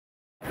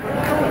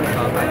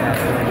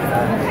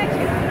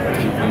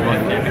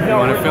You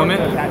want to film it?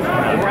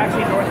 We're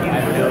actually north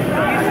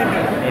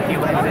if you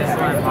like this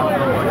one,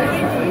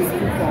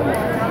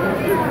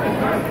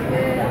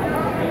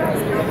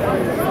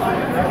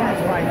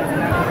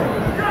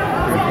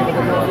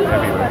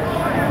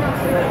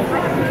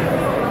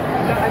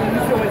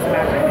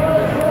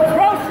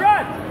 Scroll,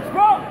 Shrug!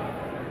 Scroll!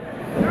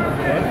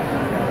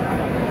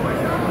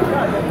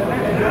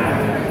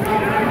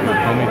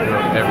 Homie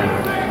throw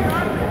everywhere.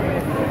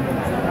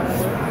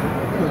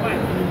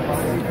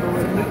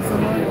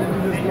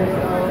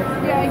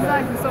 Yeah,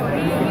 exactly. So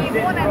he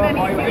won and then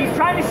He's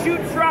trying to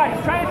shoot Shrug.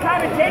 He's trying to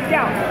time a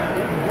takedown.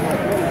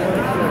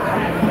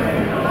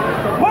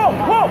 Whoa,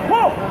 whoa,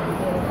 whoa!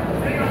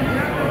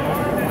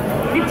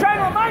 He's trying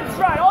to remind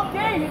Shrug all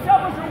day. His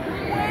elbows are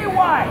way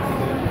wide.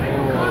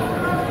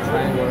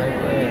 triangle right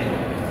there.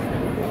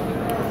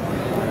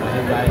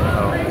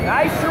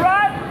 Nice,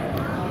 Shrug.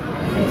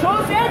 Control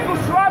his ankle,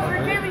 Shrug, for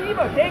your daily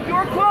Evo. Thank you,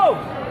 or close.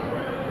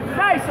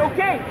 Nice,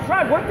 okay.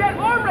 Shrug, work that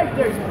arm right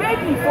there. He's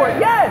begging for it.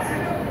 Yes!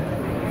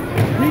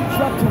 Reach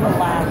up to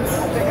relax.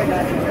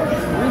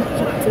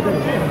 Reach up to the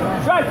grip.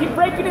 Shrug, keep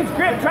breaking his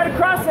grip. Try to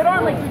cross that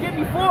arm like you did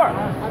before.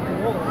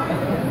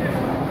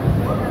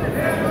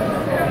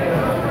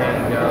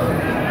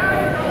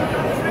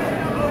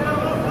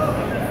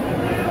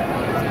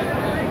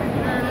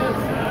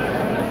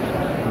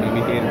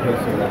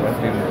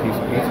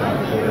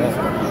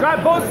 Try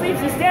both sleeves.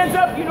 He stands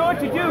up. You know what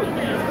to do.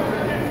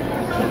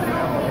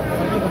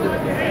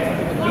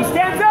 He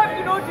stands up.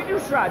 You know what to do,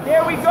 Sherrod.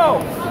 There we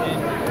go.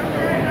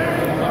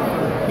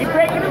 Keep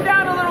breaking him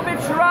down a little bit,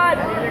 Sherrod.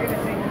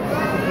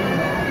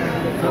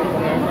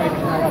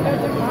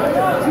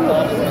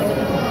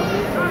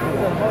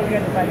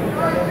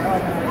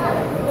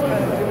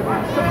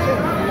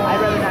 I'd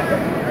rather not go.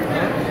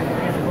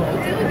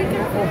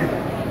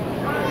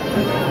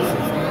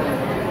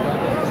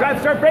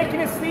 Start breaking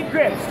his sleeve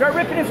grip. Start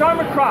ripping his arm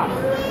across.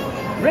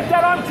 Rip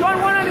that arm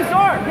 2-on-1 on his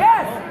arm.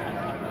 Yes!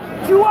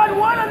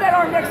 2-on-1 on that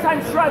arm next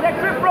time, Shrug. That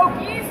grip broke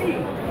easy.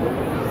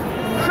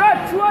 Shrug,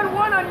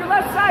 2-on-1 on your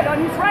left side, on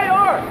his right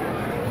arm.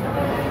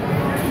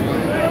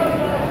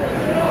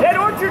 Dead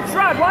orchard,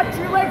 Shrug. Watch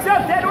your legs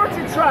up. Dead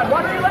orchard, Shrug.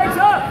 Watch your legs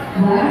up.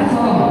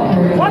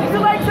 Watch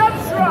your legs up,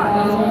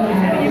 Shrug. He's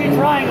gotta give you a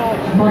triangle.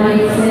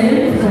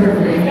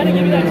 He's gotta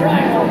give you that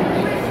triangle.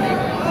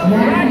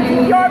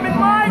 Keep your arm in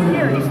line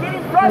here. He's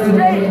getting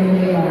frustrated.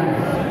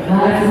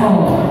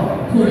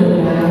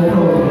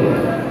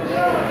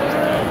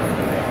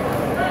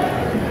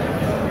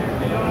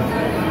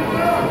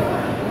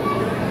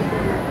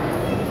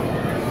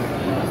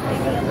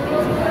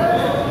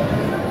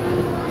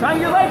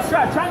 Triangle your leg,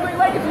 Shrug. Triangle your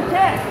leg if you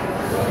can.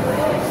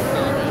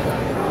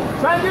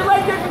 Triangle your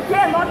leg if you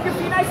can. Lock your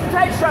feet nice and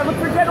tight, Shrug. Look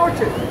for dead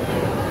orchard.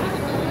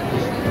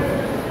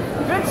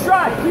 Good,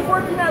 Shrug. Keep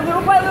working that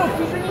little by little.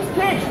 Keep your knees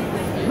pinched.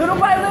 Little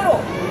by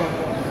little.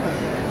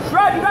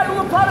 Shrug, you got a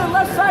little pot on the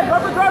left side.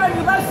 Rubber guard on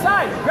your left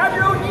side. Grab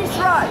your own knee,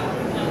 Shrug.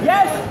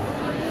 Yes.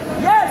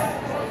 Yes.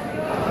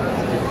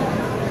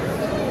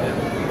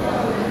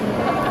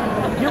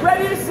 You're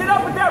ready to sit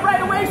up with that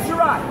right away,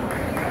 Shrug.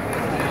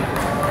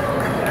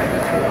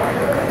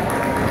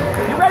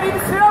 You're ready to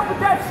sit up with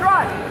that,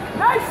 Shrug.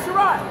 Nice,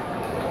 Shrug.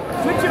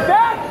 Switch it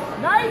back.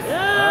 Nice.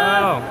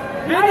 Oh.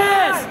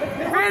 Finish.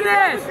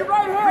 Finish.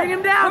 Bring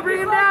him down. Bring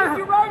him down. With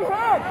your right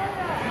hand.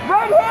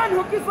 Right hand,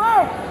 hook his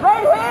leg.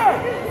 Right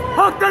hand.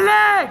 Hook the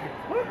leg.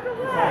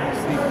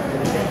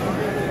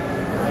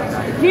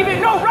 Keep it.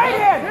 No, right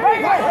hand.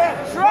 Right hand.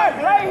 Shrug,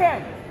 right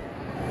hand.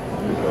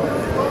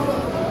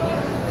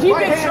 Keep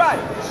it, Shrug.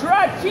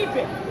 Shrug, keep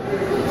it.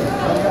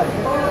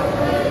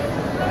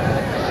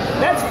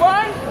 That's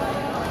fine.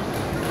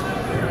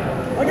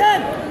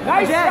 Again.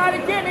 Nice, Shrug,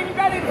 again. And you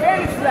got an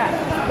advantage for that.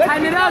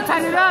 Tighten it up.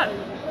 Tighten it up.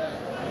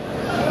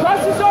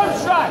 Cross his arm,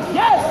 Shrug.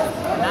 Yes.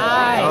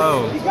 Nice.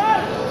 Oh. You got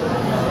it.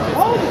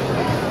 Hold it.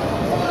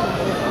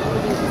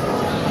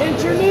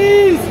 Pinch your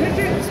knees.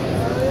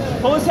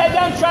 Pull his head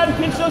down, try to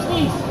pinch those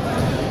knees.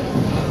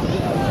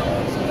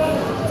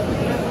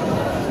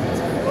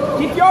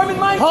 Keep your arm in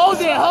line. Hold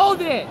it.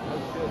 Hold it.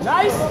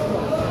 Nice.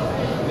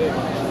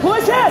 Pull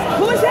his head.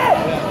 Pull his head.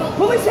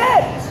 Pull his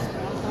head.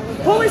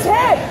 Pull his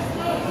head.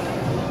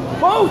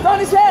 Both on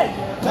his head.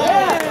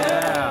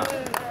 Yeah.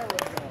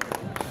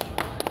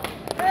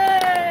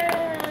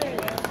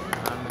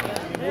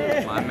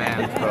 My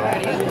man, bro.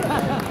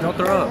 Don't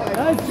throw up.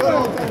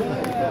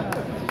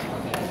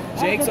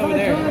 Jake's over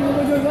there.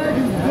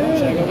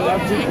 Check over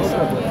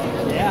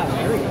there. Yeah,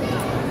 very good.